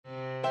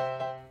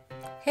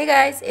Hey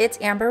guys, it's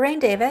Amber Rain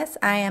Davis.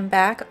 I am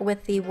back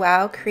with the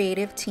WOW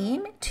Creative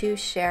team to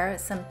share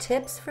some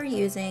tips for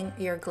using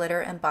your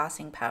glitter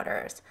embossing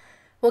powders.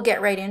 We'll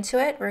get right into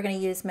it. We're going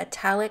to use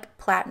Metallic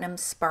Platinum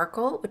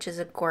Sparkle, which is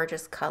a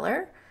gorgeous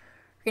color.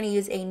 We're going to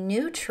use a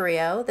new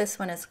trio. This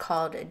one is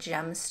called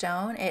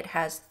Gemstone. It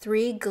has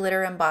 3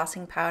 glitter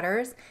embossing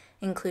powders,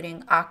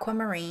 including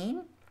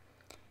Aquamarine,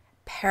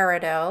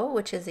 Peridot,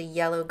 which is a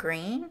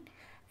yellow-green,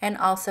 and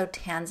also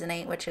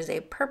Tanzanite, which is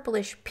a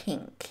purplish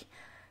pink.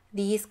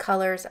 These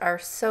colors are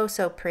so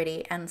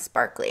pretty and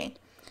sparkly.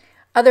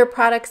 Other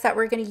products that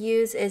we're going to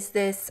use is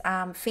this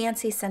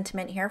fancy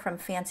sentiment here from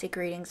Fancy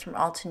Greetings from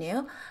All to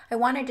New. I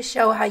wanted to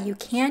show how you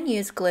can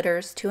use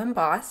glitters to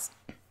emboss.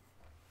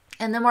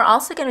 And then we're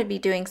also going to be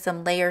doing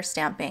some layer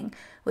stamping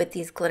with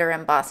these glitter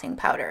embossing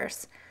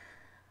powders.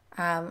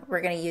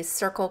 We're going to use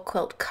Circle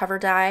Quilt Cover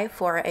Die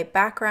for a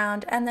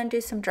background and then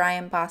do some dry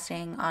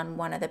embossing on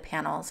one of the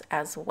panels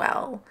as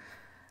well.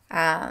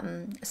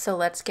 So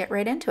let's get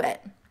right into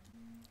it.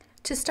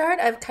 To start,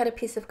 I've cut a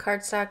piece of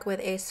cardstock with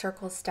a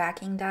circle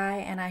stacking die,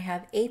 and I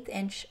have 1/8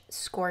 inch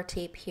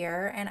Scor-Tape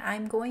here, and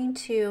I'm going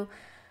to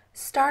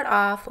start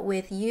off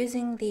with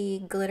using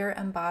the glitter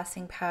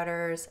embossing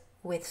powders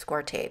with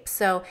Scor-Tape.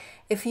 So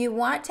if you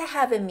want to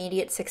have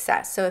immediate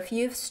success, so if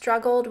you've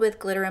struggled with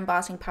glitter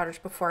embossing powders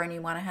before and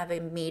you want to have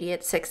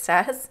immediate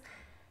success,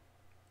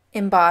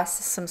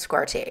 emboss some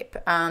Scor-Tape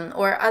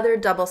or other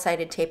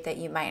double-sided tape that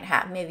you might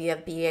have. Maybe you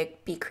have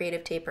Be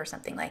Creative tape or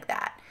something like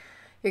that.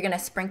 You're going to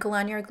sprinkle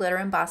on your glitter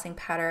embossing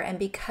powder, and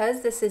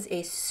because this is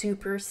a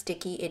super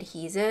sticky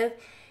adhesive,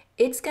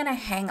 it's going to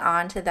hang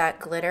on to that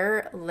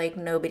glitter like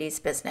nobody's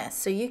business.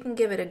 So you can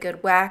give it a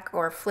good whack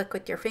or flick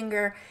with your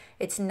finger.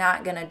 It's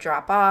not going to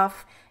drop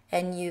off,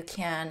 and you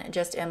can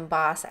just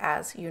emboss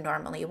as you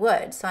normally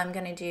would. So I'm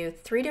going to do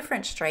 3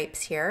 different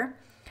stripes here,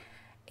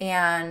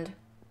 and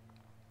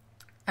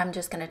I'm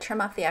just going to trim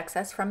off the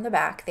excess from the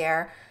back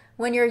there.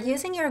 When you're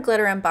using your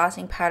glitter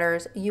embossing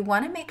powders, you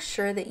want to make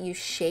sure that you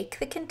shake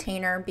the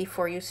container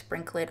before you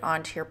sprinkle it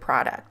onto your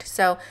product.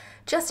 So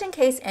just in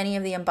case any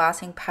of the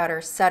embossing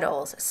powder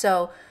settles.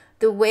 So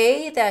the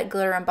way that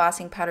glitter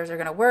embossing powders are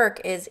going to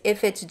work is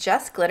if it's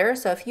just glitter,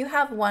 so if you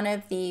have one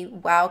of the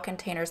WOW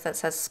containers that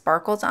says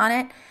sparkles on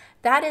it,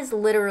 that is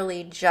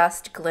literally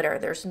just glitter.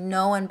 There's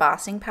no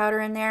embossing powder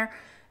in there.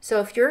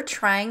 So if you're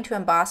trying to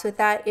emboss with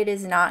that, it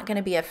is not going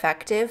to be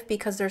effective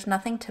because there's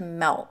nothing to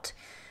melt.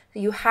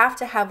 You have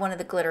to have one of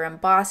the glitter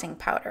embossing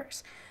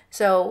powders.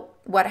 So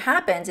what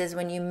happens is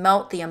when you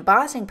melt the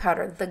embossing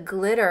powder, the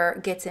glitter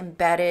gets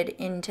embedded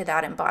into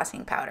that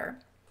embossing powder.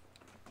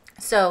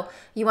 So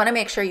you want to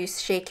make sure you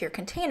shake your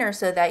container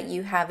so that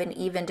you have an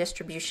even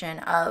distribution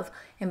of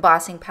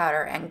embossing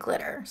powder and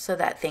glitter so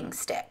that things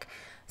stick.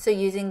 So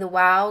using the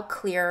WOW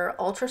Clear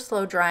Ultra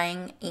Slow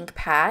Drying ink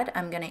pad,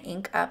 I'm going to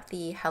ink up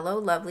the Hello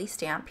Lovely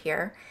stamp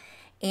here.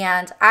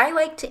 And I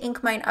like to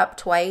ink mine up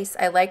twice.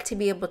 I like to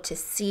be able to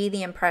see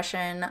the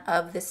impression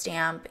of the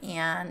stamp,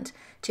 and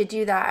to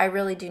do that I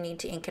really do need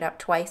to ink it up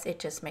twice. It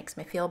just makes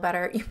me feel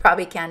better. You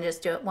probably can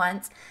just do it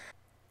once.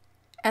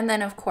 And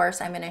then of course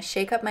I'm going to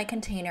shake up my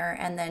container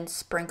and then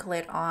sprinkle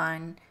it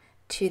on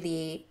to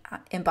the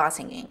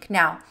embossing ink.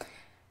 Now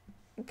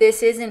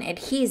this isn't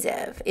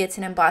adhesive, it's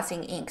an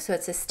embossing ink, so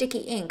it's a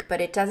sticky ink, but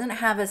it doesn't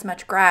have as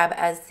much grab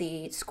as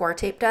the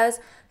Scor-Tape does.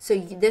 So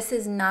this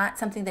is not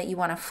something that you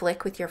want to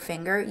flick with your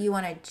finger. You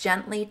want to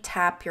gently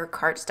tap your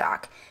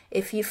cardstock.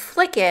 If you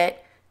flick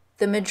it,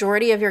 the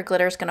majority of your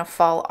glitter is going to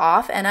fall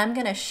off, and I'm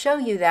going to show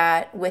you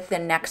that with the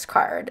next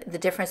card, the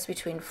difference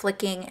between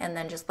flicking and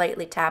then just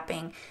lightly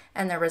tapping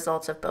and the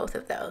results of both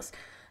of those.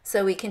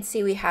 So we can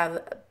see we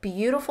have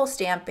beautiful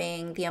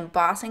stamping. The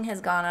embossing has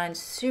gone on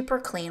super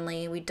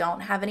cleanly. We don't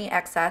have any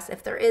excess.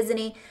 If there is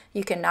any,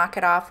 you can knock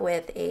it off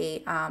with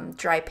a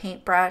dry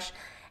paintbrush.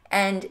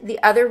 And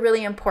the other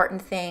really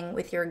important thing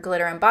with your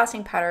glitter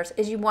embossing powders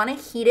is you want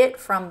to heat it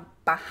from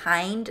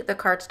behind the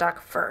cardstock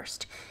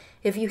first.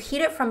 If you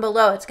heat it from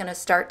below, it's going to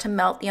start to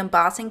melt the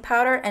embossing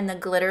powder, and the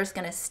glitter is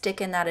going to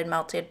stick in that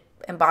melted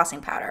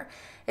embossing powder.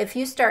 If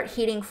you start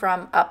heating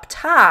from up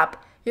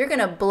top, you're going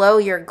to blow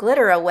your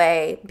glitter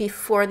away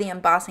before the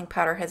embossing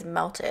powder has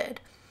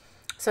melted.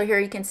 So here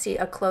you can see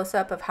a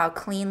close-up of how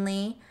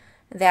cleanly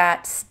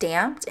that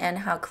stamped and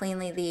how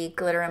cleanly the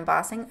glitter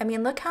embossing. I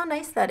mean, look how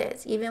nice that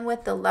is, even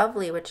with the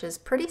lovely, which is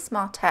pretty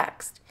small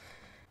text.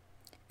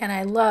 And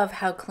I love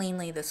how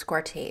cleanly the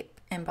Scor-Tape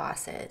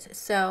embosses.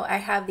 So I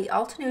have the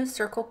All to New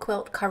Circle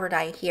Quilt Cover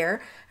Die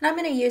here, and I'm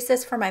going to use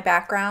this for my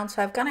background.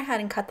 So I've gone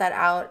ahead and cut that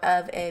out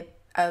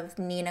of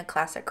Nina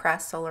Classic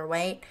Crest Solar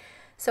White.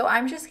 So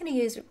I'm just going to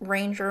use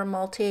Ranger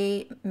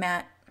Multi-Medium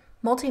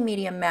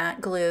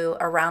Matte Glue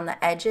around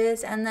the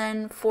edges, and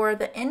then for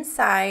the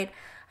inside,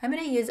 I'm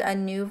going to use a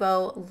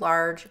Nuvo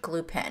large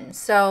glue pen.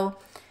 So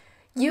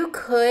you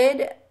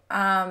could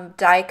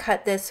die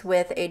cut this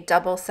with a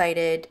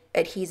double-sided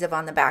adhesive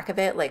on the back of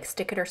it, like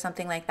stick it or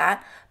something like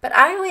that. But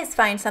I always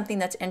find something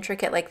that's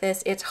intricate like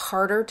this, it's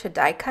harder to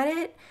die cut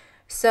it.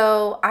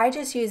 So I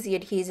just use the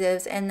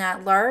adhesives, and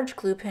that large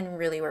glue pen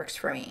really works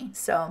for me.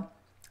 So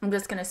I'm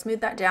just going to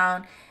smooth that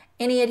down.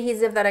 Any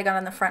adhesive that I got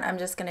on the front, I'm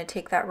just going to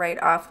take that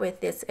right off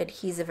with this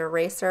adhesive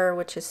eraser,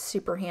 which is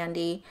super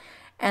handy.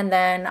 And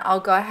then I'll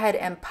go ahead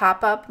and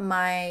pop up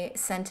my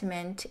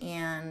sentiment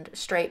and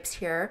stripes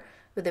here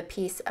with a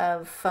piece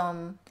of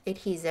foam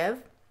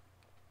adhesive.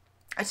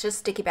 It's just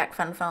sticky back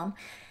fun foam.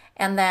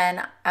 And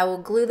then I will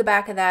glue the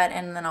back of that,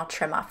 and then I'll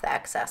trim off the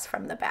excess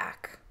from the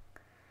back.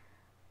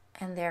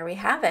 And there we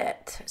have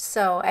it.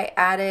 So I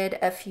added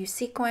a few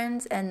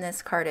sequins and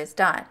this card is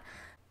done.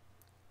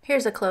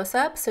 Here's a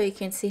close-up so you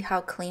can see how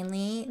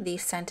cleanly the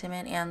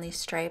sentiment and the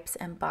stripes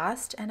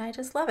embossed, and I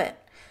just love it.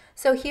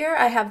 So here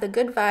I have the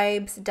Good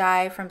Vibes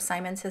die from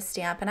Simon Says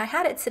Stamp, and I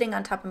had it sitting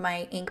on top of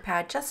my ink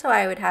pad just so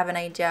I would have an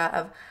idea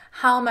of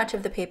how much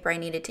of the paper I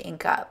needed to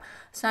ink up.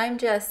 So I'm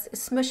just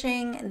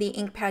smushing the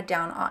ink pad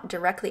down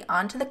directly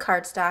onto the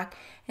cardstock,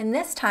 and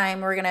this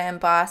time we're going to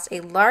emboss a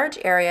large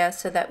area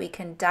so that we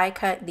can die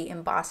cut the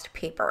embossed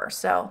paper.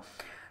 So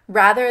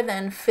rather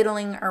than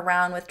fiddling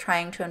around with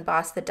trying to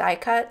emboss the die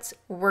cuts,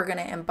 we're going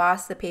to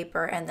emboss the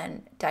paper and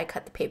then die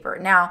cut the paper.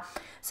 Now,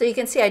 so you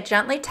can see I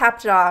gently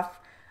tapped it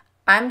off.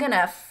 I'm going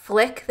to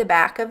flick the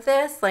back of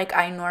this like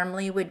I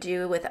normally would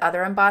do with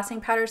other embossing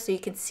powders so you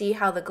can see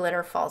how the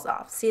glitter falls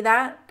off. See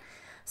that?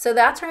 So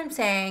that's where I'm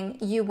saying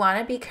you want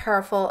to be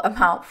careful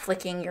about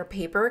flicking your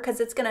paper because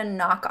it's going to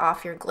knock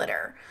off your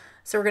glitter.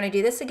 So we're going to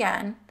do this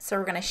again. So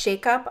we're going to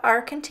shake up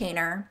our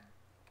container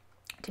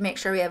to make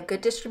sure we have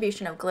good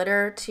distribution of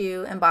glitter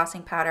to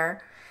embossing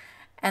powder.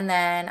 And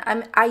then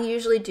I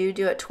usually do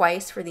it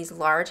twice for these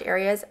large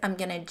areas. I'm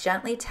going to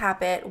gently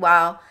tap it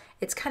while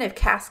it's kind of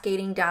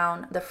cascading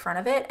down the front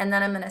of it, and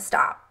then I'm going to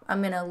stop. I'm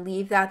going to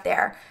leave that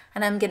there,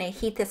 and I'm going to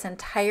heat this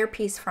entire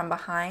piece from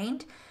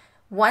behind.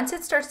 Once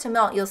it starts to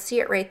melt, you'll see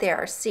it right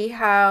there. See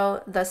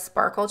how the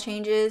sparkle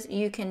changes?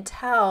 You can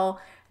tell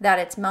that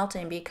it's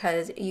melting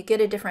because you get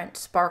a different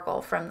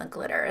sparkle from the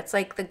glitter. It's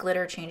like the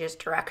glitter changes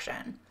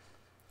direction.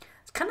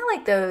 It's kind of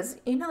like those,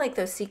 you know, like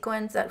those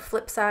sequins that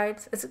flip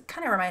sides. It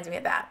kind of reminds me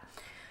of that.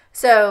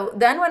 So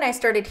then when I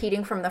started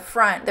heating from the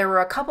front, there were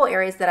a couple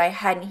areas that I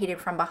hadn't heated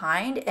from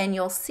behind, and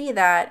you'll see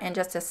that in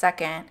just a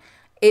second.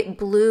 It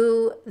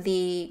blew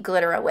the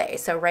glitter away.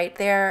 So right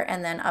there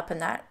and then up in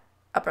that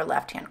upper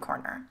left-hand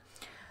corner.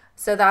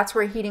 So that's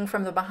where heating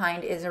from the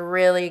behind is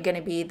really going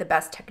to be the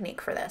best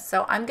technique for this.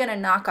 So I'm going to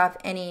knock off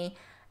any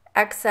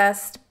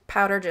excess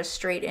powder just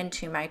straight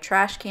into my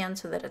trash can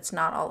so that it's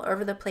not all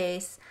over the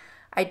place.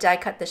 I die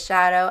cut the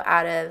shadow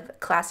out of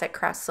Classic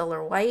Craft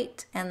Solar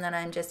White, and then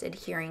I'm just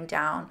adhering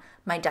down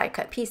my die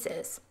cut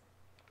pieces.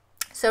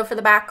 So for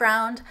the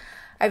background,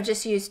 I've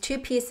just used 2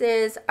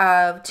 pieces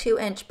of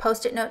 2-inch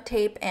Post-it note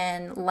tape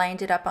and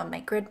lined it up on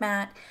my grid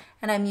mat,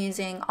 and I'm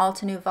using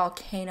Altenew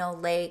Volcano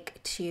Lake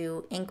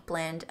to ink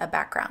blend a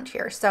background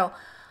here. So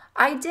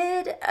I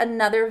did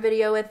another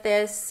video with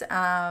this.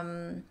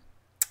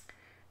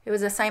 It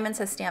was a Simon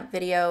Says Stamp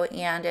video,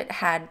 and it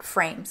had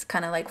frames,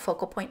 kind of like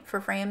focal point for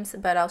frames,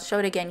 but I'll show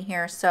it again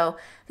here. So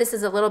this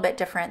is a little bit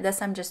different.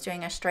 This I'm just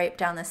doing a stripe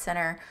down the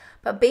center,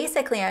 but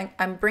basically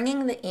I'm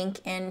bringing the ink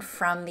in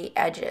from the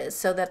edges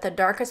so that the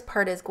darkest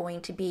part is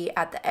going to be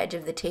at the edge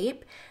of the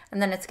tape,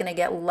 and then it's going to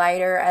get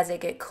lighter as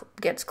it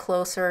gets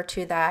closer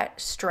to that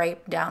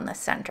stripe down the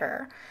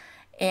center.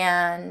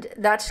 And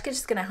that's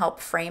just going to help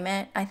frame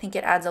it. I think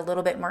it adds a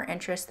little bit more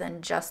interest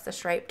than just the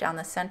stripe down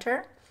the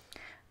center.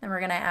 Then we're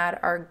going to add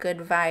our Good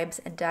Vibes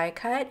die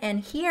cut.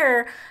 And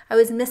here I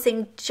was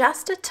missing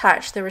just a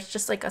touch. There was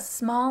just like a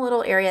small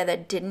little area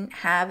that didn't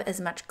have as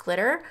much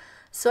glitter.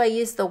 So I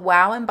used the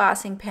Wow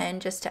embossing pen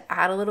just to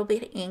add a little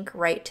bit of ink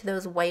right to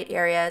those white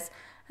areas.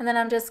 And then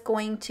I'm just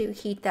going to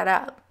heat that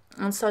up.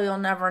 And so you'll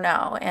never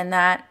know. And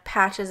that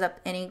patches up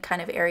any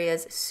kind of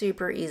areas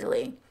super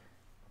easily.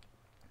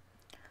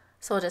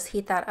 So I'll just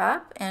heat that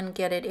up and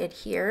get it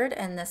adhered,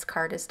 and this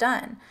card is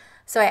done.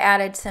 So I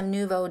added some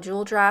Nuvo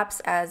jewel drops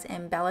as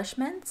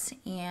embellishments,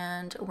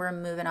 and we're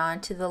moving on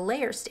to the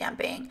layer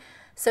stamping.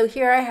 So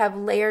here I have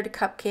Layered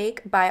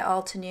Cupcake by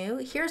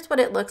Altenew. Here's what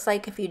it looks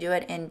like if you do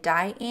it in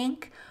dye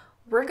ink.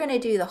 We're going to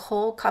do the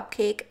whole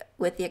cupcake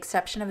with the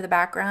exception of the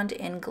background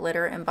in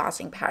glitter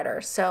embossing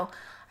powder. So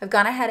I've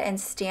gone ahead and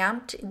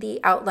stamped the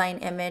outline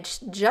image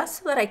just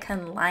so that I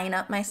can line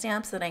up my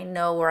stamps so that I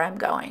know where I'm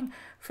going.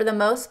 For the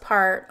most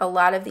part, a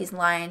lot of these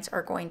lines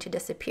are going to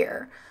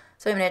disappear.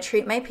 So I'm going to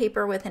treat my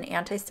paper with an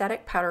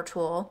anti-static powder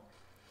tool,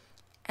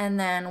 and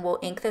then we'll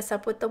ink this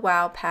up with the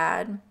Wow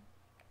pad.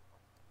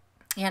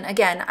 And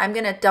again, I'm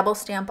going to double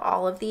stamp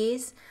all of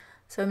these.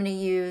 So I'm going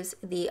to use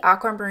the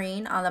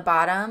aquamarine on the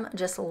bottom,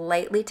 just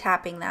lightly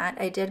tapping that.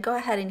 I did go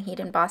ahead and heat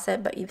emboss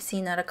it, but you've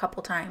seen that a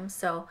couple times,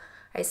 so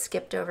I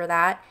skipped over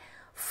that.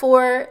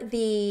 For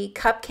the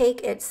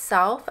cupcake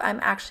itself, I'm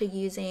actually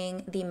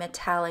using the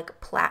metallic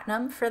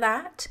platinum for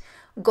that.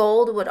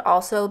 Gold would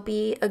also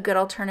be a good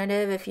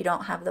alternative if you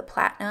don't have the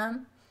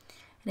platinum.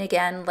 And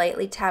again,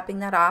 lightly tapping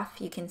that off,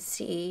 you can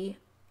see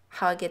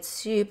how it gets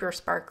super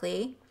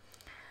sparkly.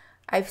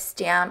 I've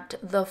stamped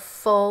the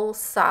full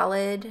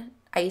solid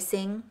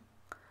icing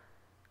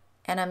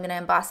and I'm going to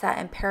emboss that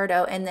in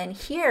peridot. And then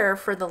here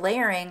for the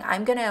layering,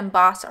 I'm going to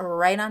emboss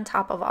right on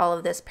top of all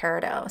of this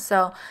peridot.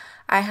 So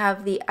I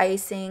have the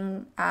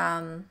icing,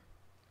 kind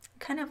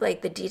of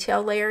like the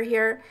detail layer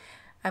here.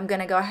 I'm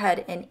going to go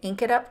ahead and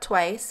ink it up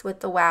twice with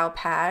the Wow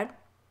pad.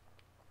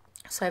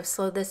 So I've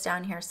slowed this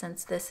down here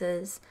since this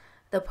is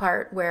the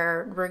part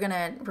where we're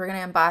gonna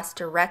emboss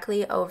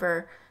directly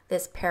over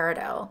this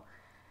peridot.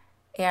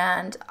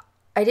 And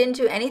I didn't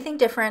do anything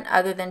different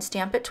other than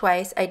stamp it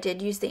twice. I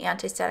did use the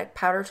anti-static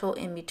powder tool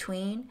in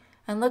between,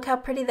 and look how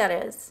pretty that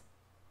is.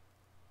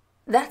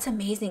 That's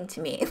amazing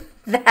to me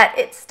that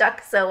it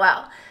stuck so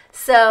well.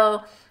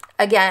 So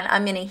again,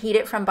 I'm going to heat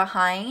it from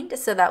behind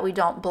so that we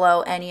don't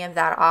blow any of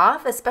that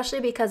off, especially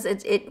because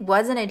it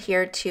wasn't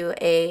adhered to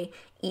a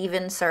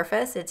even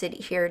surface. It's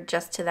adhered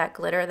just to that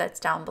glitter that's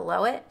down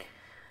below it.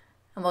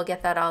 And we'll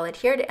get that all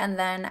adhered. And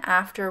then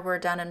after we're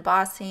done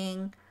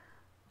embossing,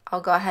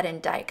 I'll go ahead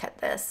and die cut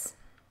this.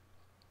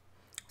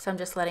 So I'm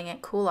just letting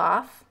it cool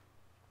off.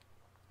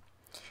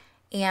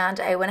 And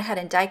I went ahead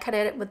and die cut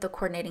it with the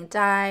coordinating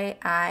die.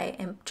 I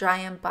dry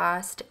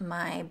embossed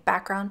my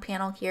background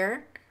panel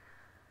here.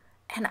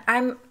 And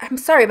I'm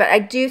sorry, but I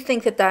do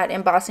think that that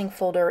embossing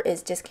folder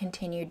is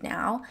discontinued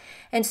now.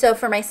 And so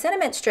for my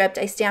sentiment strip,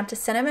 I stamped a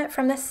sentiment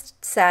from this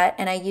set,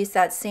 and I used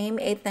that same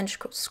 1/8 inch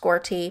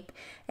Scor-Tape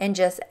and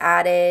just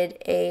added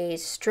a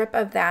strip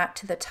of that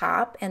to the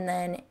top. And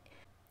then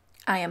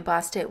I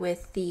embossed it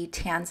with the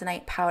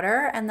tanzanite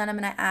powder, and then I'm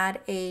going to add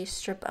a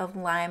strip of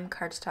lime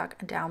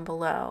cardstock down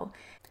below.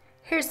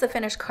 Here's the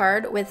finished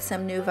card with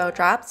some Nuvo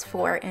drops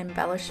for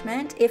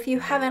embellishment. If you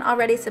haven't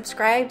already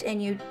subscribed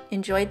and you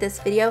enjoyed this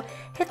video,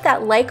 hit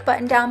that like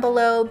button down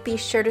below. Be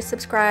sure to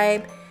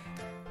subscribe.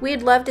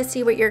 We'd love to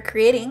see what you're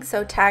creating,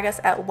 so tag us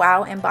at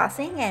Wow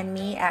Embossing and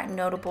me at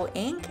Notable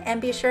Ink,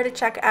 and be sure to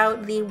check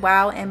out the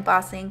Wow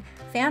Embossing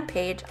fan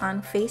page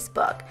on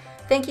Facebook.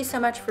 Thank you so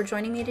much for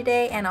joining me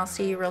today, and I'll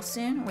see you real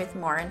soon with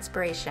more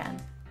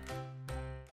inspiration.